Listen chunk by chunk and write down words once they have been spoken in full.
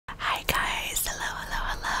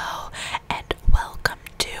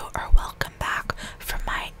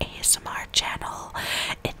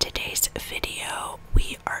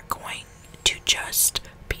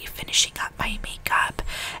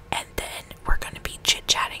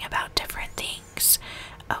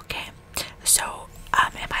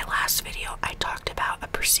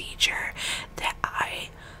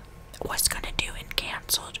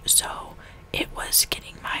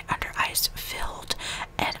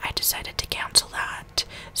decided to cancel that.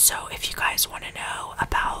 So if you guys want to know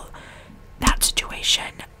about that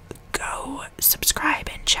situation, go subscribe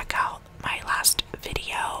and check out my last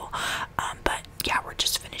video. But yeah, we're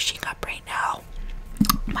just finishing up right now.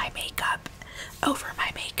 Over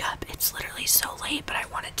my makeup. It's literally so late, but I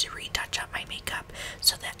wanted to retouch up my makeup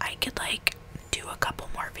so that I could like do a couple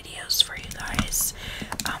more videos for you guys.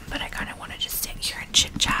 But I kind of want to just sit here and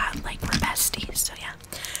chit chat like we're besties. So yeah,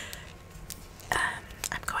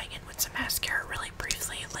 I'm going in with some mascara really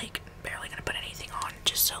briefly, like barely gonna put anything on,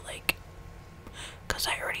 just so like, because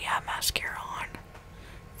I already have mascara on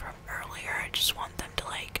from earlier. I just want them to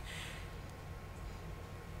like,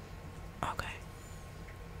 okay.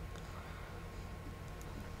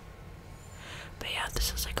 But yeah,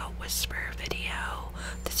 this is like a whisper video.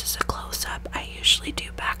 This is a close-up. I usually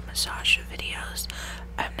do back massage videos.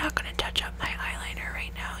 I'm not gonna touch up my eyeliner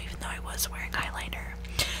right now, even though I was wearing eyeliner.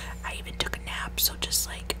 I even took a nap, so just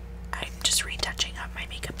like, I'm just retouching up my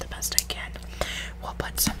makeup the best I can. We'll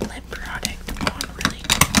put some lip product on really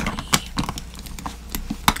quickly.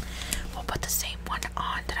 We'll put the same one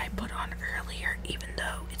on that I put on earlier, even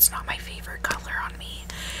though it's not my favorite color on me.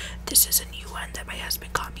 This is a new one that my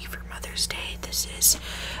husband got me for Mother's Day. This is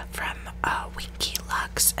from Winky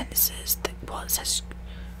Lux, and this is the, well, it says,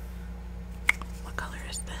 what color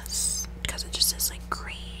is this? Because it just says like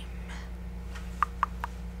cream.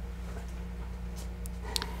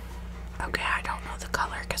 Okay, I don't know the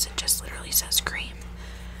color because it just literally says cream.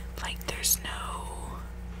 Like there's no,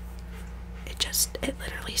 it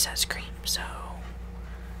literally says cream, so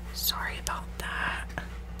sorry about that.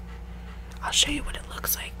 I'll show you what it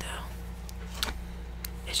looks like though.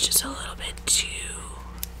 It's just a little bit too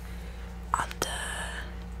on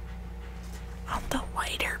the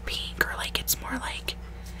whiter pink, or like it's more like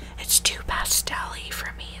it's too pastel-y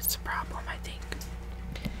for me. It's a problem, I think.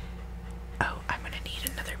 Oh, I'm gonna need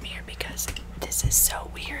another mirror because this is so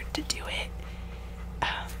weird to do it.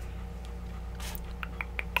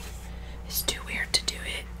 It's too weird to do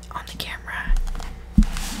it on the camera.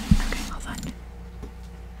 Okay, hold on.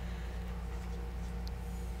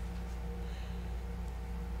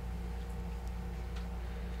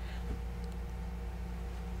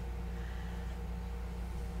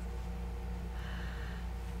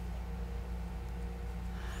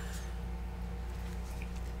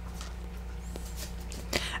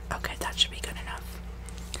 Okay, that should be good enough.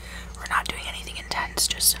 We're not doing anything intense,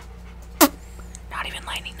 just not even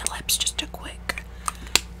lining the lips, just a quick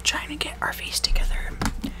trying to get our face together.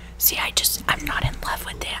 See, I'm not in love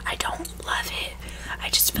with it. I don't love it. I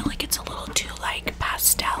just feel like it's a little too like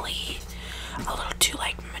pastel-y, a little too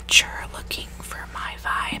like mature looking for my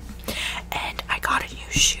vibe. And I got a new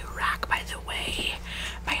shoe rack, by the way.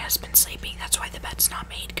 My husband's sleeping, that's why the bed's not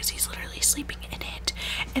made, because he's literally sleeping in it.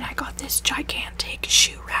 And I got this gigantic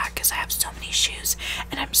shoe rack because I have so many shoes,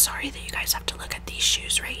 and I'm sorry that you guys have to look at these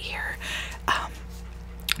shoes right here.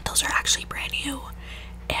 Those are actually brand new,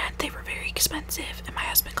 and they were very expensive, and my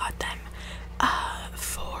husband got them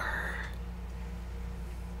for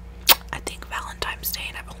I think Valentine's Day,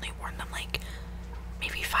 and I've only worn them like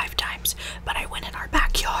maybe 5 times. But I went in our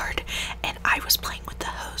backyard and I was playing with the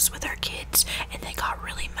hose with our kids, and they got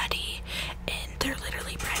really muddy, and they're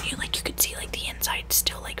literally brand new. Like you could see like the inside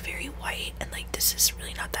still like very white, and like this is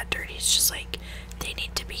really not that dirty. It's just like they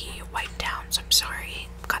need to be wiped down, so I'm sorry.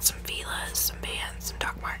 Got some Filas, some Vans, some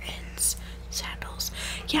Doc Martens, sandals.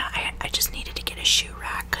 Yeah, I just needed to get a shoe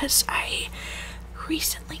rack because I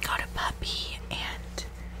recently got a puppy and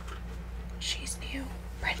she's new.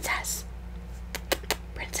 Princess,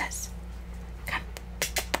 come.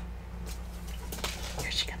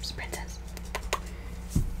 Here she comes, Princess.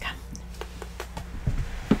 Come.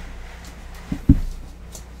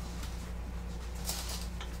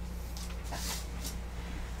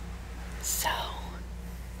 So,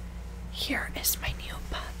 here is my new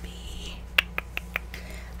puppy.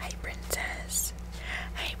 Hi, Princess.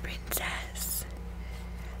 Hi, Princess.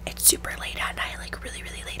 It's super late at night, like really,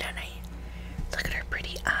 really late at night. Look at her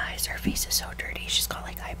pretty eyes. Her face is so dirty. She's got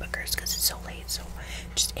like eye boogers because it's so late, so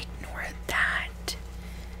just ignore that.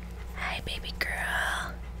 Hi, baby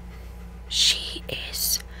girl. She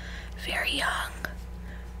is very young.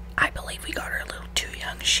 I believe we got her a little too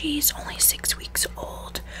young. She's only 6 weeks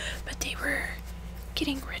old, but they were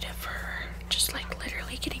getting rid of her, just like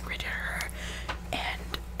literally getting rid of her, and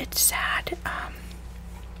it's sad.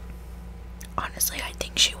 Honestly, I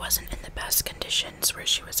think she wasn't in the best conditions where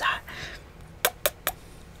she was at.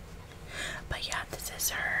 But yeah, this is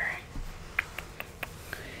her.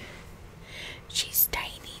 She's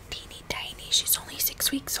tiny, teeny tiny. She's only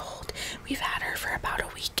 6 weeks old. We've had her for about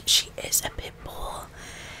a week. She is a pit bull,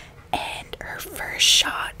 and her her first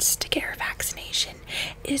shots to get her vaccination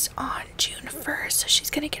is on June 1st. So she's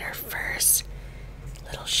gonna get her first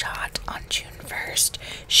little shot on June 1st.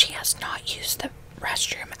 She has not used the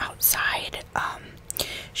restroom outside.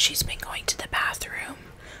 She's been going to the bathroom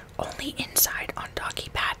only inside on doggy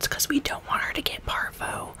pads because we don't want her to get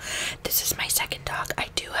parvo. This is my second dog. I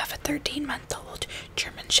do have a 13-month-old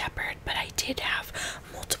German Shepherd, but I did have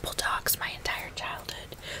multiple dogs my entire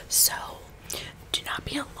childhood. So do not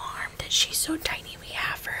be alarmed that she's so tiny we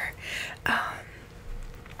have her.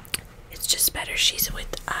 It's just better she's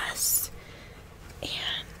with us.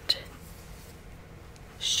 And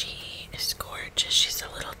she is gorgeous. She's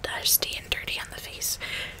a little dusty and dirty on the face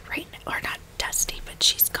right now. Or not dusty, but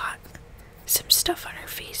she's got some stuff on her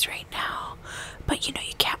face right now. But you know,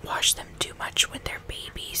 you can't wash them too much when they're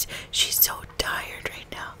babies. She's so tired right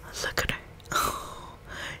now. Look at her. Oh,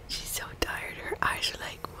 she's so tired. Her eyes are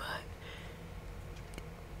like, what?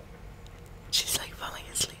 She's like falling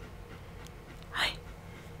asleep. Hi.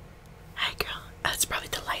 Hi, girl. That's probably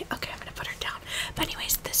the light. Okay, I'm gonna put her down. But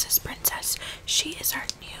anyways, this is Princess. She is our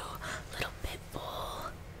new little pit bull.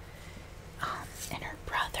 And her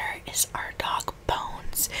brother is our dog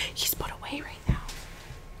Bones. He's put away right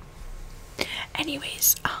now.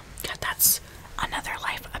 Anyways, that's another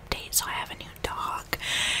life update. So I have a new dog,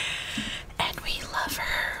 and we love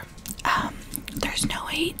her. There's no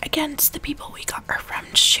hate against the people we got her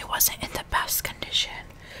from. She wasn't in the best condition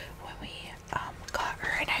when we got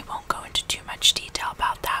her, and I won't go into too much detail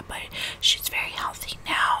about that, but she's very healthy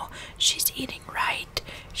now. She's eating right.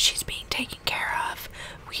 She's being taken care of.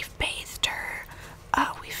 We've bathed her.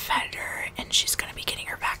 We've fed her, and she's going to be getting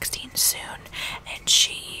her vaccine soon, and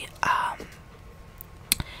she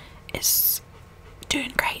is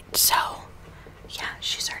doing great. So yeah,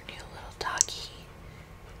 she's our new little doggy,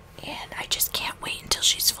 and I just can't wait until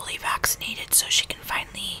she's fully vaccinated so she can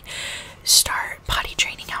finally start potty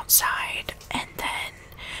training outside, and then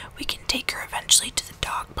we can take her eventually to the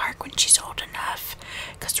dog park when she's old enough,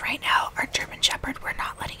 because right now our German Shepherd, we're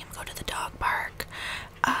not letting him go to the dog park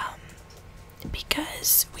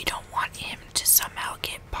because we don't want him to somehow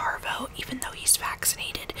get parvo even though he's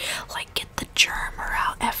vaccinated. Like, get the germ or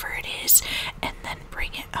however it is and then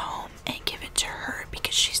bring it home and give it to her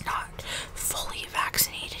because she's not fully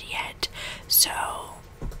vaccinated yet. So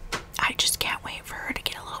I just can't wait for her to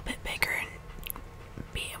get a little bit bigger and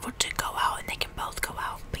be able to go out, and they can both go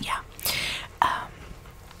out. But yeah,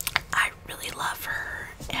 I really love her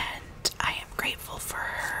and I am grateful for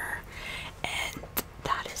her, and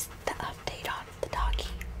that is the update on the doggy.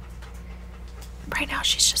 Right now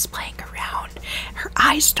she's just playing around. Her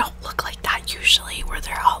eyes don't look like that usually, where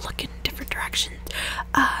they're all looking in different directions.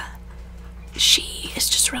 She is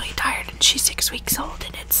just really tired, and she's 6 weeks old,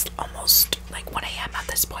 and it's almost like 1 a.m. at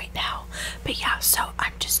this point now. But yeah, so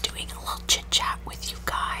I'm just doing a little chit chat with you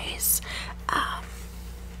guys.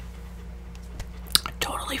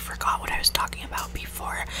 Totally forgot what I was talking about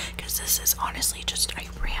before, because this is honestly just a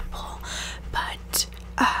ramble. But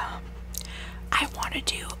I want to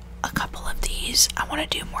do a couple of these. I want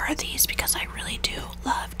to do more of these because I really do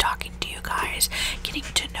love talking to you guys, getting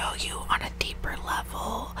to know you on a deeper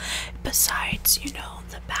level. Besides, you know,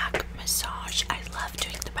 the back massage. I love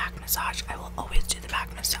doing the back massage. I will always do the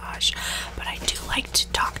back massage, but I do like to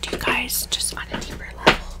talk to you guys just on a deeper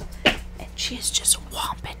level. And she is just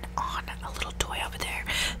whomping on a little toy over there.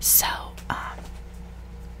 So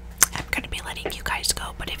I'm gonna be letting you guys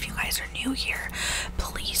go, but if you guys are new here,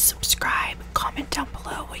 please subscribe, comment down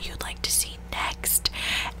below what you'd like to see next,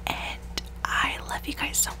 and I love you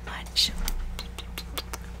guys so much.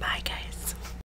 Bye guys.